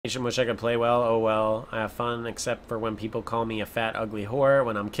Wish I could play well. Oh well. I have fun, except for when people call me a fat, ugly whore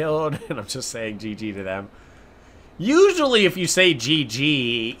when I'm killed, and I'm just saying GG to them. Usually, if you say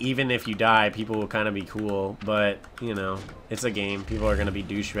GG, even if you die, people will kind of be cool. But, you know, it's a game. People are going to be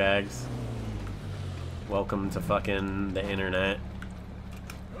douchebags. Welcome to fucking the internet.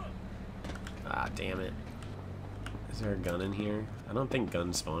 Ah, damn it. Is there a gun in here? I don't think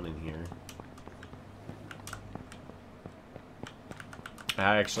guns spawn in here.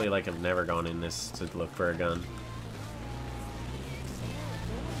 I actually, like, have never gone in this to look for a gun.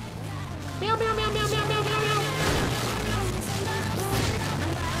 Meow, meow, meow, meow, meow, meow, meow, meow.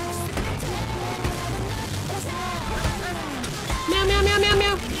 Meow, meow, meow, meow,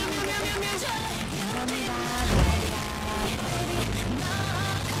 meow.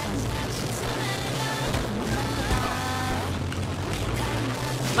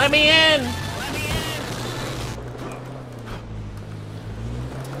 Let me in!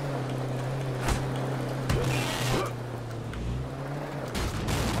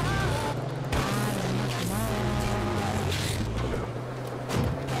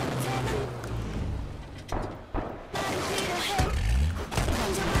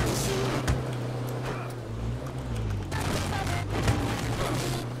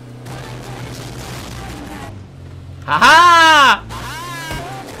 Haha!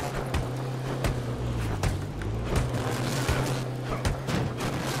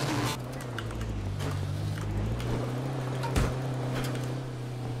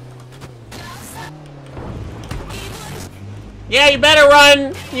 Yeah, you better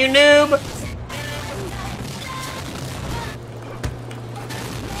run, you noob!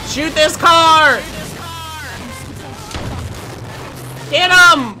 Shoot this car! Get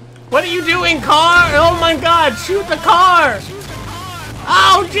him! What are you doing, car? Oh my god, shoot the car!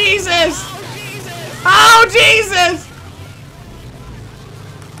 Oh, Jesus! Oh, Jesus!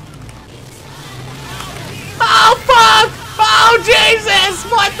 Oh, fuck! Oh, Jesus!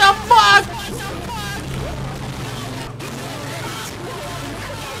 What the fuck?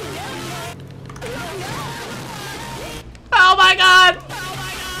 Oh my god!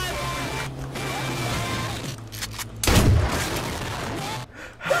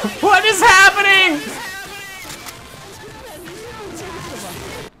 What is happening?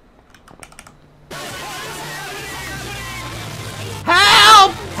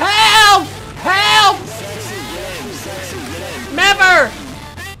 Help! Help! Help! Never!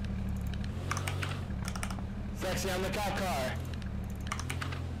 Sexy on the cop car.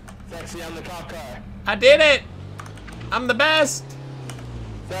 Sexy on the cop car. I did it! I'm the best!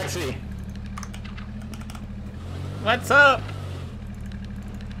 Sexy. What's up?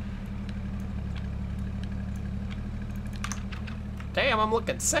 Damn, I'm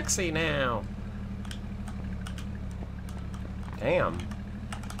looking sexy now. Damn.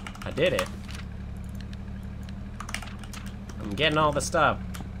 I did it. I'm getting all the stuff.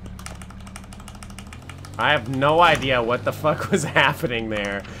 I have no idea what the fuck was happening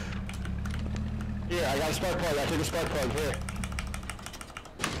there. Here, I got a spark plug. I took a spark plug. Here.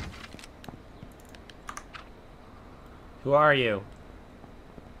 Who are you?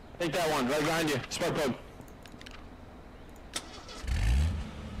 Take that one, right behind you. Spark plug.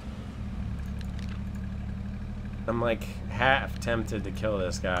 I'm like half tempted to kill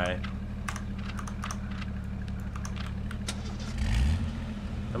this guy.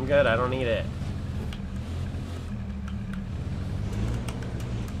 I'm good, I don't need it.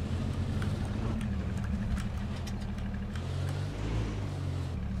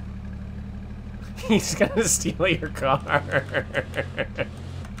 He's gonna steal your car.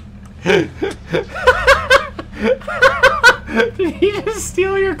 Did he just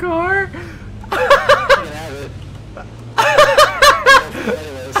steal your car?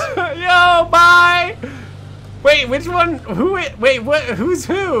 Yo, bye! Wait, which one? Who? Wait, what? Who's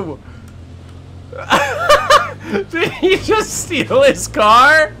who? Did he just steal his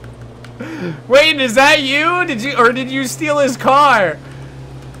car? Wait, is that you? Did you steal his car?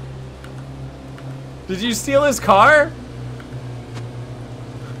 Did you steal his car?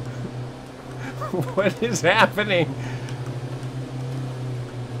 What is happening?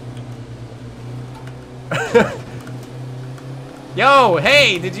 Yo,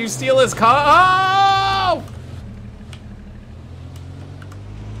 hey, did you steal his car? Oh!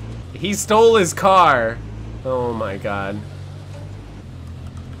 He stole his car. Oh my god.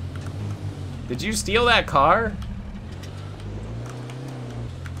 Did you steal that car?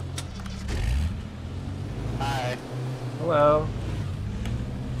 Hi. Hello.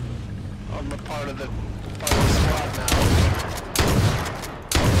 I'm a part of the squad now.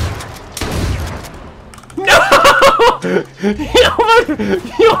 No!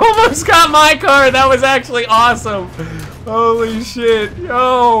 You almost got my car. That was actually awesome. Holy shit.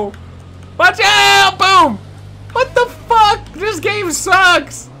 Yo. Watch out. Boom. What the fuck? This game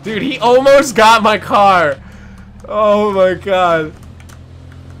sucks. Dude, he almost got my car. Oh my god.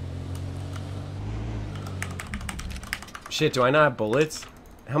 Shit, do I not have bullets?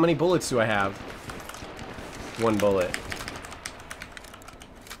 How many bullets do I have? 1 bullet.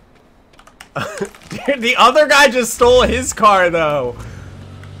 Dude, the other guy just stole his car, though.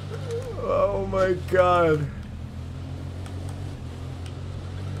 Oh my god.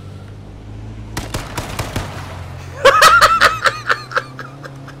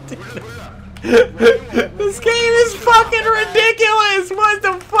 This game is fucking ridiculous. What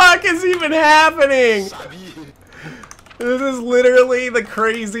the fuck is even happening? This is literally the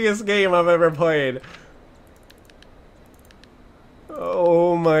craziest game I've ever played.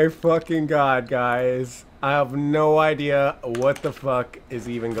 Oh my fucking god, guys. I have no idea what the fuck is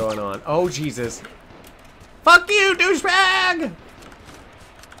even going on. Oh, Jesus. Fuck you, douchebag!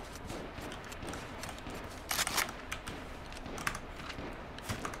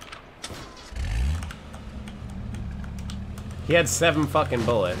 He had 7 fucking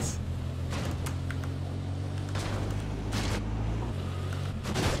bullets.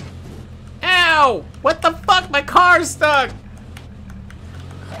 Ow! What the fuck? My car's stuck!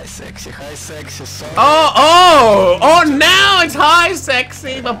 High sexy, sorry. Oh, now it's high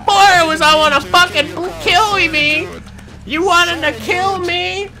sexy. Before it was I wanna fucking kill me. You wanted to kill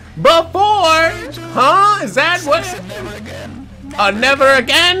me before? Huh? Is that what? Never again. Never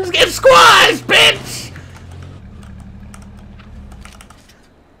again? Get squashed, bitch!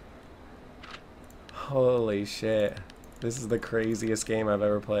 Holy shit. This is the craziest game I've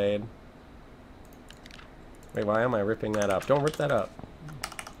ever played. Wait, why am I ripping that up? Don't rip that up.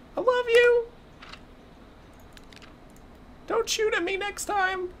 I love you! Don't shoot at me next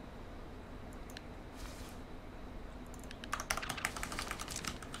time!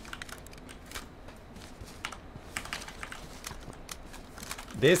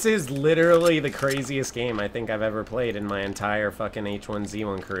 This is literally the craziest game I think I've ever played in my entire fucking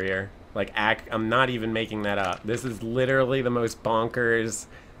H1Z1 career. Like, I'm not even making that up. This is literally the most bonkers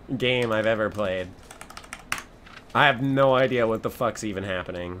game I've ever played. I have no idea what the fuck's even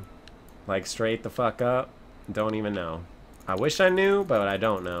happening. Like, straight the fuck up. Don't even know. I wish I knew, but I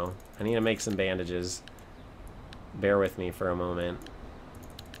don't know. I need to make some bandages. Bear with me for a moment.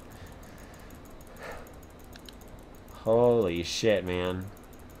 Holy shit, man.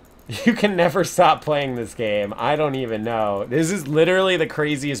 You can never stop playing this game. I don't even know. This is literally the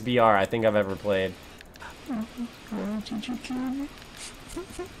craziest VR I think I've ever played.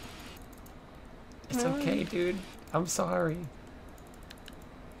 It's okay, dude. I'm sorry.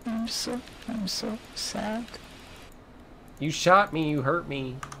 I'm so sad. You shot me, you hurt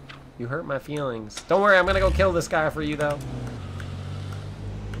me. You hurt my feelings. Don't worry, I'm gonna go kill this guy for you, though.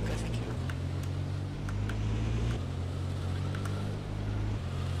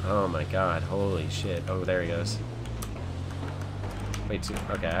 Oh my god, holy shit. Oh, there he goes. Wait,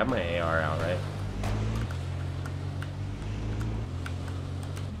 okay, I have my AR out, right?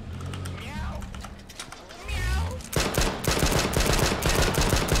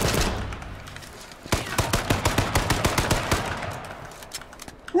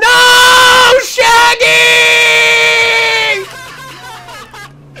 No! Shaggy!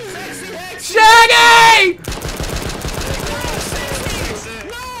 Shaggy!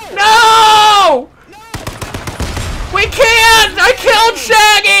 No! We can't! I killed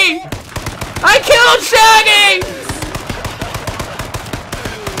Shaggy! I killed Shaggy!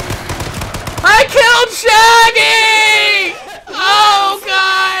 I killed Shaggy! Oh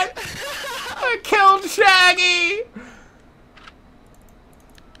god! I killed Shaggy!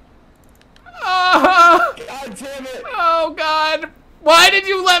 Oh, God damn it! oh god! Why did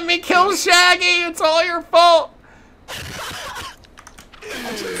you let me kill Shaggy? It's all your fault!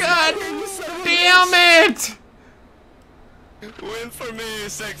 God damn it! Win for me,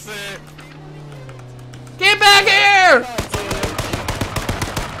 sexy! Get back here!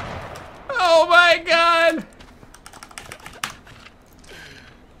 Oh my god!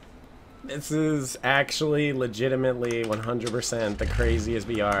 This is actually legitimately 100% the craziest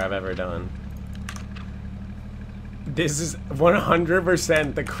VR I've ever done. This is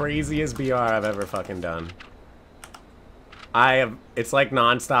 100% the craziest VR I've ever fucking done. It's like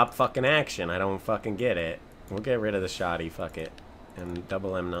non-stop fucking action. I don't fucking get it. We'll get rid of the shoddy, fuck it. And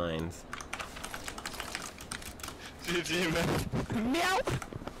double M9s. GG, man. Meow!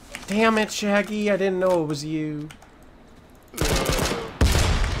 Damn it, Shaggy, I didn't know it was you.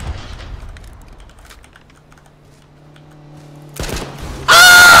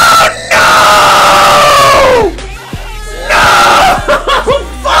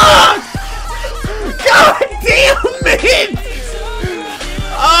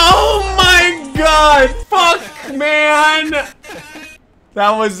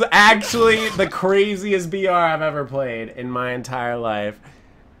 That was actually the craziest BR I've ever played in my entire life.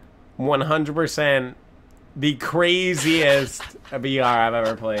 100% the craziest BR I've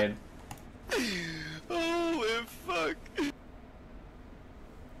ever played. Holy fuck.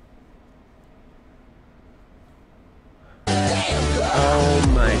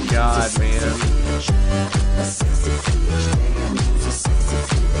 Oh my god, man.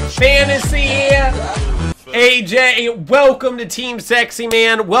 Fantasy! AJ, welcome to Team Sexy,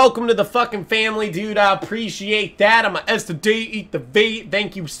 man. Welcome to the fucking family, dude. I appreciate that. I'm a S to D, eat the V.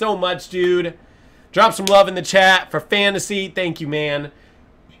 Thank you so much, dude. Drop some love in the chat for Fantasy. Thank you, man.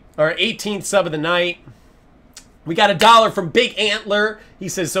 Our 18th sub of the night. We got $1 from Big Antler. He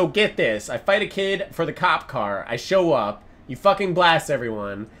says, so get this. I fight a kid for the cop car. I show up. You fucking blast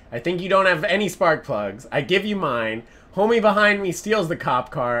everyone. I think you don't have any spark plugs. I give you mine. Homie behind me steals the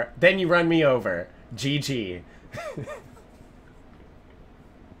cop car. Then you run me over. GG.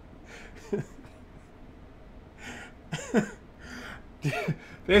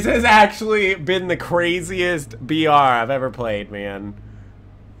 This has actually been the craziest BR I've ever played, man.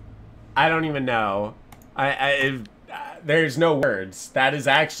 I don't even know. There's no words. That is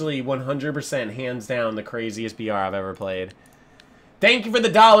actually 100% hands down the craziest BR I've ever played. Thank you for the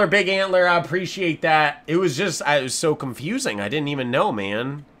 $1, Big Antler. I appreciate that. It was just, it was so confusing. I didn't even know,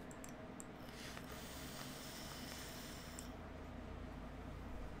 man.